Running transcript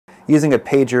using a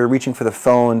pager, reaching for the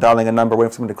phone, dialing a number, waiting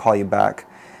for someone to call you back.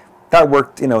 That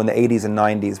worked, in the 80s and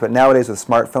 90s, but nowadays with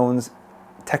smartphones,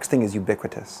 texting is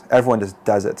ubiquitous. Everyone just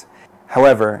does it.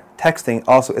 However, texting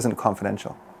also isn't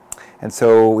confidential. And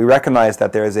so we recognize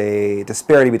that there is a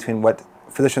disparity between what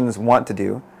physicians want to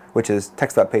do, which is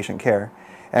text about patient care,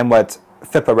 and what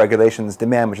FIPA regulations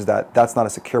demand, which is that that's not a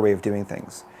secure way of doing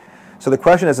things. So the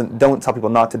question isn't don't tell people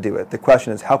not to do it. The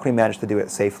question is how can we manage to do it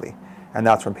safely? And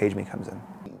that's when PageMe comes in.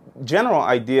 General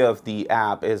idea of the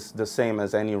app is the same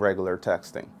as any regular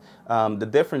texting. The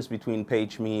difference between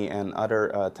PageMe and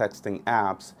other texting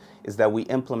apps is that we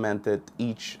implemented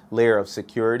each layer of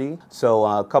security. So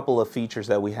a couple of features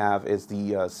that we have is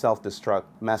the self-destruct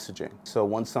messaging. So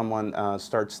once someone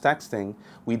starts texting,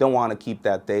 we don't want to keep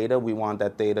that data. We want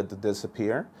that data to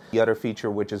disappear. The other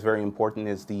feature, which is very important,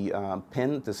 is the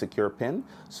PIN, the secure PIN.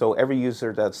 So every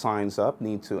user that signs up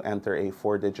needs to enter a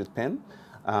 4-digit PIN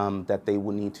that they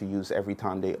will need to use every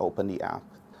time they open the app.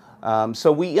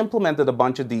 So we implemented a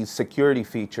bunch of these security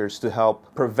features to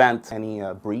help prevent any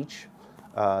breach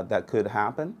that could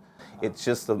happen. It's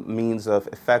just a means of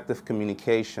effective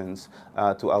communications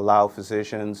to allow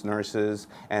physicians, nurses,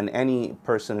 and any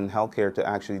person in healthcare to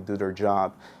actually do their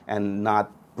job and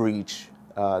not breach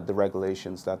the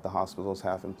regulations that the hospitals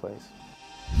have in place.